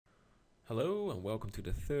Hello and welcome to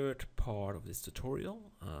the third part of this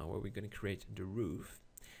tutorial where we're going to create the roof.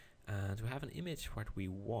 And to have an image, what we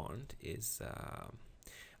want is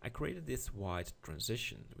I created this white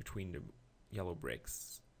transition between the yellow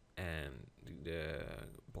bricks and the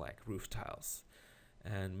black roof tiles,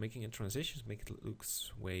 and making a transition to make it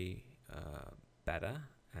looks way better.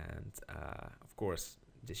 And of course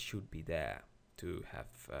this should be there to have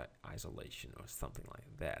isolation or something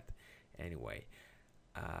like that. Anyway,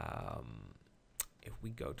 if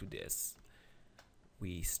we go to this,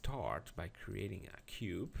 we start by creating a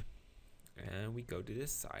cube, and we go to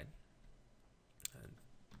this side and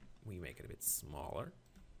we make it a bit smaller,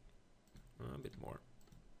 a bit more.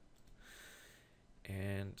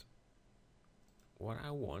 And what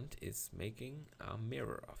I want is making a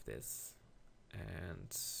mirror of this,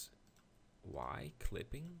 and Y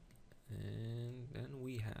clipping, and then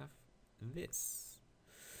we have this.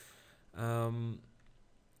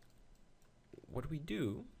 What we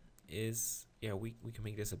do is, we can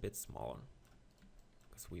make this a bit smaller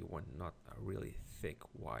because we want not a really thick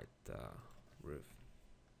white roof,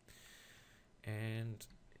 and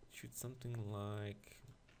it should something like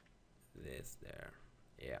this there.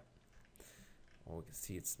 Well, we can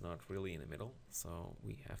see it's not really in the middle, so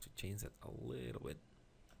we have to change that a little bit.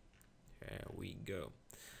 There we go.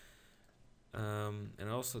 And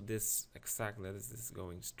also this exactly, this is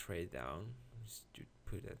going straight down. Just to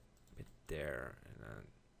put it a bit there, and then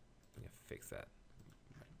I'm gonna fix that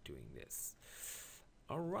by doing this.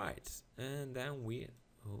 All right, and then we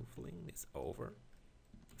hovering this over,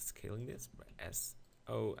 scaling this.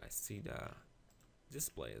 Oh, I see the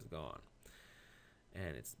display is gone,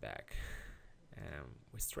 and it's back.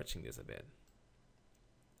 We're stretching this a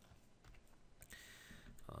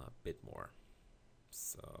bit more,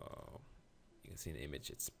 so you can see in the image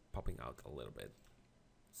it's popping out a little bit.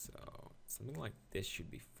 So something like this should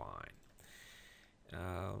be fine.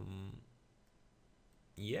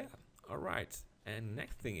 Yeah, all right. And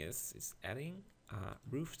next thing is adding a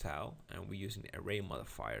roof tile, and we're using the array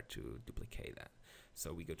modifier to duplicate that.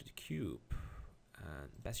 So we go to the cube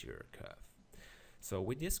and Bezier curve. So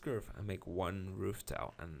with this curve, I make one roof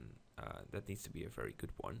tile, and that needs to be a very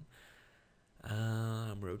good one.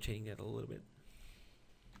 I'm rotating it a little bit.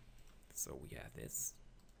 So we have this.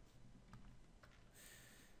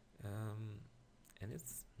 And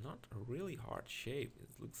it's not a really hard shape.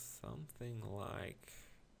 It looks something like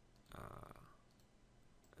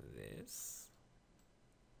this.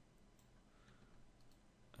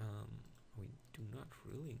 We do not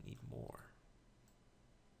really need more.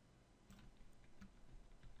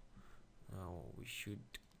 We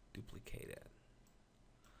should duplicate it.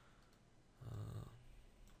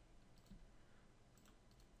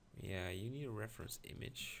 Yeah, you need a reference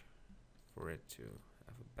image for it to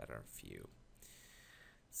have a better view.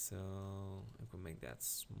 So I'm gonna make that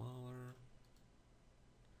smaller.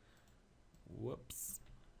 Whoops.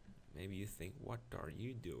 Maybe you think, what are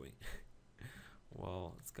you doing?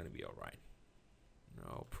 Well, it's gonna be alright.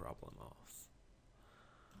 No problem.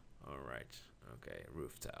 Alright, okay,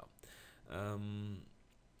 roof tile.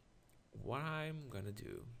 What I'm gonna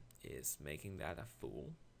do is making that a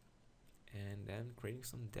full, and then creating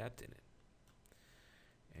some depth in it,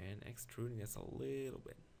 and extruding this a little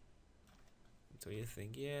bit. So you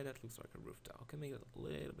think, yeah, that looks like a roof tile. I can make it a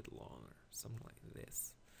little bit longer, something like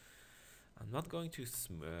this. I'm not going to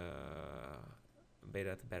make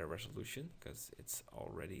that better resolution because it's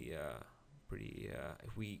already pretty.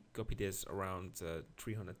 If we copy this around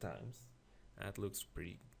 300 times, that looks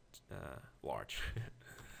pretty large.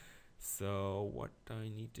 So what I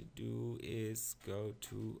need to do is go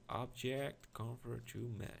to Object, Convert to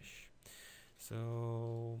Mesh.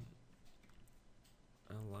 So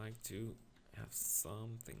I like to have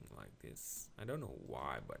something like this. I don't know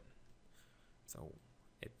why, but so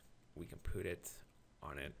we can put it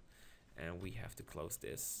on it, and we have to close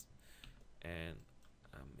this, and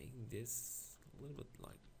I'm making this a little bit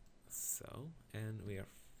like so, and we are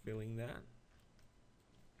filling that.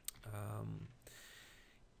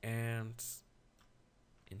 And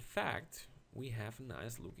in fact, we have a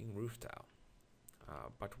nice looking roof tile,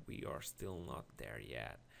 but we are still not there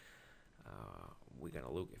yet. We're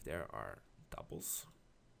gonna look if there are doubles,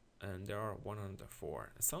 and there are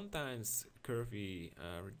 104. Sometimes curvy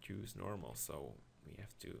reduce normal, so we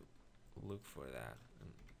have to look for that,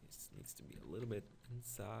 and this needs to be a little bit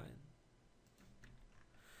inside.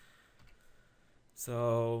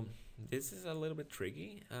 So this is a little bit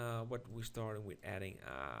tricky, but we started with adding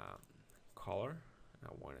a color. I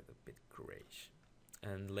want it a bit grayish,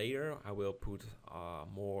 and later I will put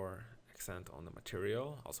more accent on the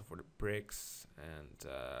material, also for the bricks and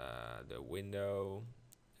the window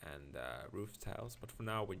and roof tiles, but for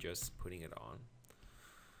now we're just putting it on,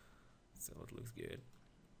 so it looks good.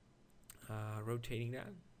 Rotating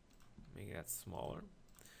that, make that smaller,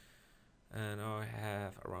 and now I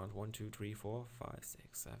have around 1, 2, 3, 4, 5,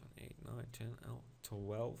 6, 7, 8, 9, 10,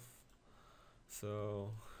 12.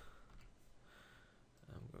 So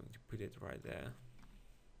I'm going to put it right there,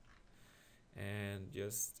 and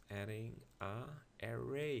just adding a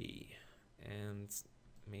array and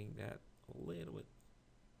make that a little bit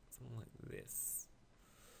something like this,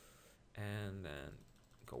 and then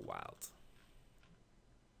go wild.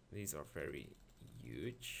 These are very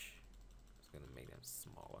huge. Just gonna make them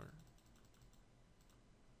smaller,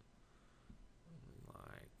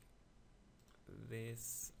 like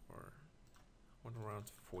this, or I want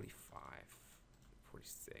around 45,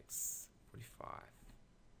 46, 45.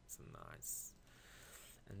 So nice.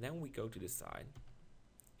 And then we go to the side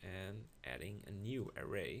and adding a new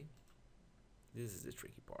array. This is the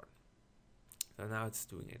tricky part. So now it's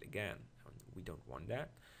doing it again. We don't want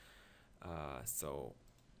that. So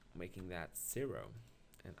making that 0.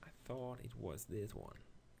 And I thought it was this one.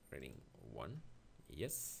 Rating 1.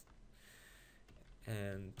 Yes.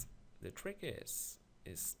 And the trick is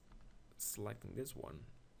selecting this one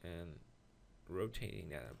and rotating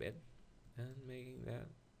that a bit and making that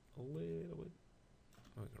a little bit.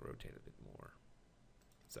 We can rotate a bit more.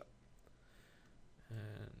 So,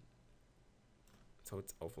 and so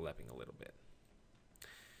it's overlapping a little bit.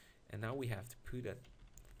 And now we have to put that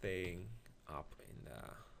thing up in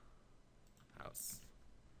the house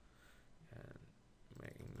and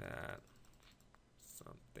making that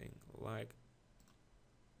something like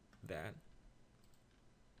that.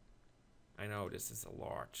 I know this is a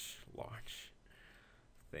large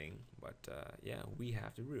thing, but yeah, we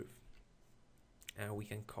have the roof, and we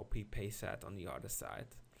can copy paste that on the other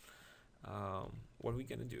side. What we're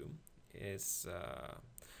gonna do is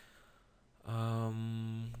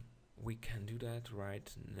we can do that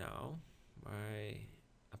right now by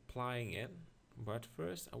applying it, but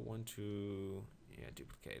first I want to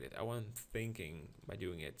duplicate it. I want thinking by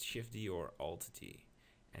doing it Shift D or Alt D,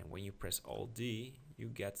 and when you press Alt D you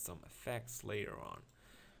get some effects later on.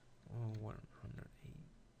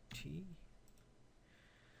 180.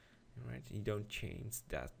 Right, you don't change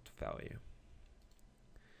that value.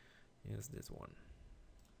 Use this one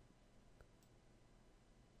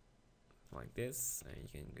like this, and you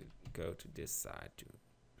can go to this side to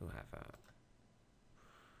have a,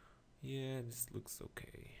 yeah, this looks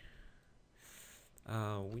okay.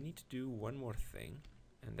 We need to do one more thing,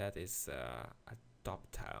 and that is a top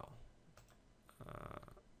tile.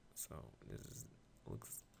 So this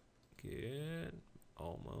looks good,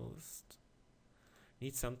 almost.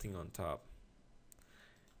 Need something on top,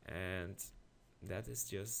 and that is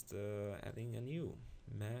just adding a new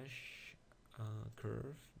mesh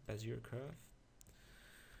curve, Bezier curve,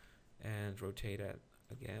 and rotate it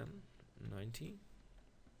again 90.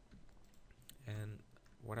 And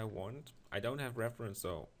what I want, I don't have reference,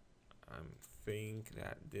 so I think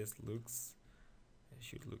that this looks, it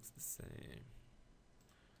should look the same.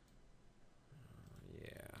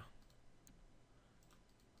 Yeah.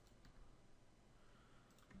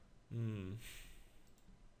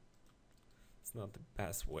 It's not the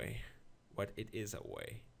best way, but it is a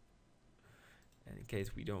way. And in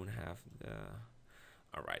case we don't have the,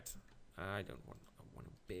 all right, I want a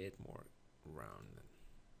bit more round.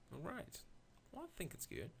 All right, well, I think it's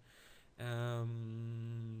good.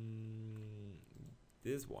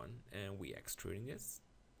 This one, and we extruding this,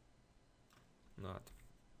 not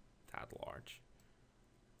that large.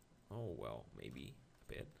 Oh well, maybe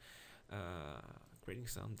a bit. Creating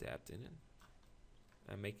some depth in it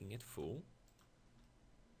and making it full,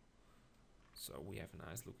 so we have a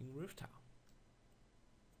nice looking roof tile.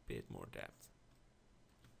 Bit more depth.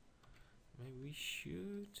 Maybe we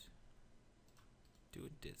should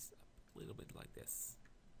do this a little bit like this.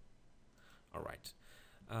 All right,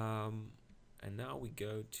 and now we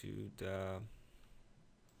go to the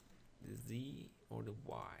Z or the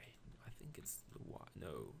Y. I think it's the Y.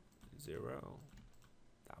 No, 0.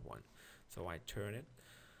 That one. So I turn it,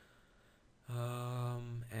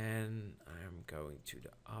 and I'm going to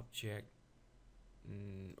the object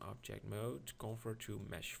mode, convert to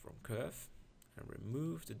mesh from curve, and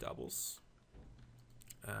remove the doubles.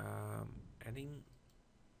 Adding,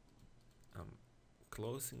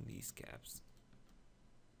 closing these gaps.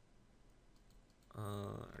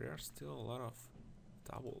 There are still a lot of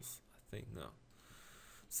doubles, I think. No,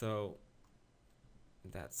 so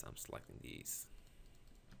that's, I'm selecting these.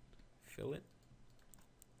 Fill it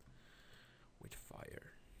with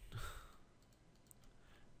fire.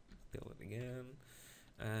 Fill it again,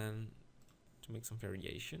 and to make some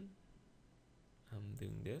variation, I'm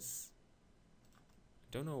doing this.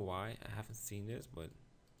 Don't know why, I haven't seen this, but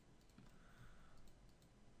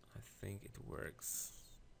I think it works.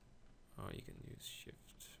 Oh, you can use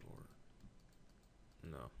shift or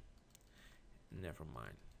no. Never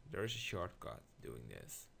mind. There is a shortcut doing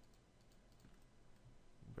this.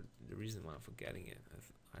 But the reason why I'm forgetting it,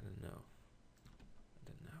 I don't know.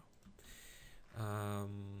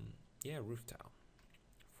 Yeah, roof tile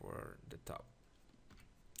for the top.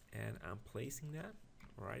 And I'm placing that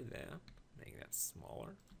right there, making that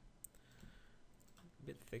smaller, a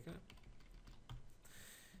bit thicker.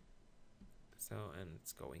 So, and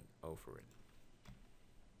it's going over it.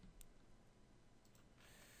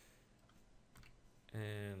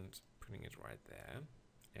 And putting it right there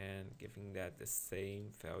and giving that the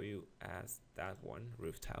same value as that one,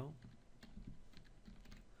 roof tile.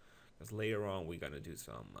 Because later on we're gonna do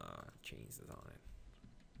some changes on it.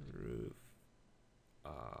 Roof,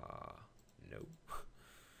 no,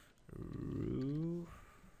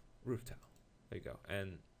 roof tile. There you go.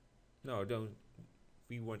 And no, don't.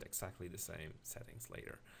 We want exactly the same settings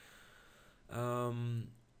later.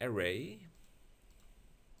 Array.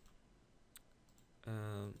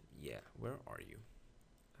 Yeah, where are you?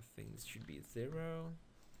 I think this should be 0.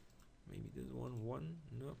 Maybe this one 1.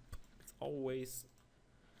 Nope. It's always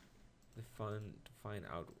the fun to find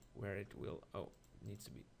out where it will. Oh, it needs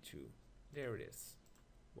to be 2. There it is.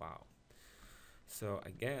 Wow. So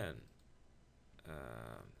again,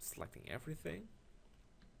 selecting everything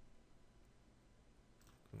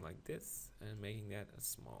like this and making that a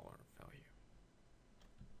smaller value.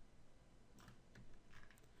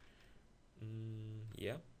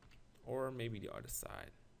 Yeah, or maybe the other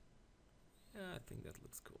side. Yeah, I think that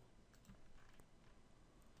looks cool.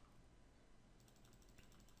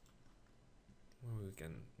 Well, we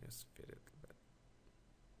can just fit it a bit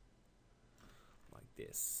like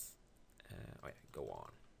this. Oh yeah, go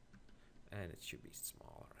on. And it should be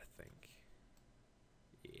smaller, I think.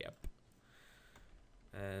 Yep.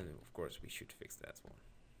 And of course we should fix that one.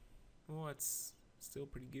 Oh, it's still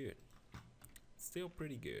pretty good. Still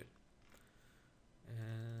pretty good.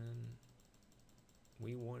 And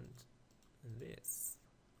we want this.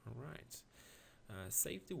 Alright.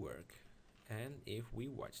 Save the work. And if we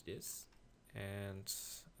watch this, and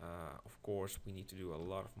of course we need to do a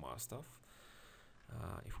lot of more stuff.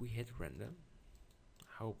 If we hit random,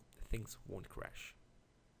 I hope things won't crash.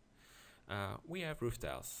 We have roof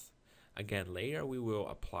tiles. Again, later we will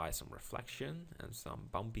apply some reflection and some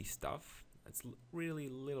bumpy stuff. It's really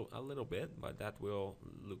a little bit, but that will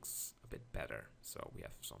looks a bit better. So we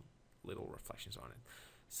have some little reflections on it.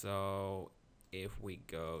 So if we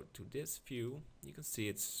go to this view, you can see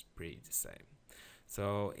it's pretty the same.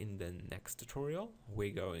 So in the next tutorial,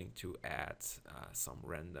 we're going to add some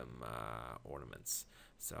random ornaments.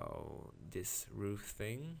 So this roof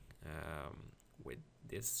thing with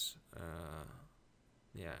this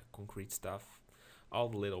concrete stuff, all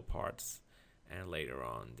the little parts, and later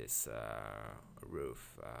on this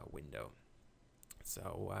roof window.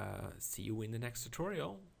 So see you in the next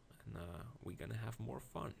tutorial, and we're gonna have more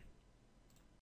fun.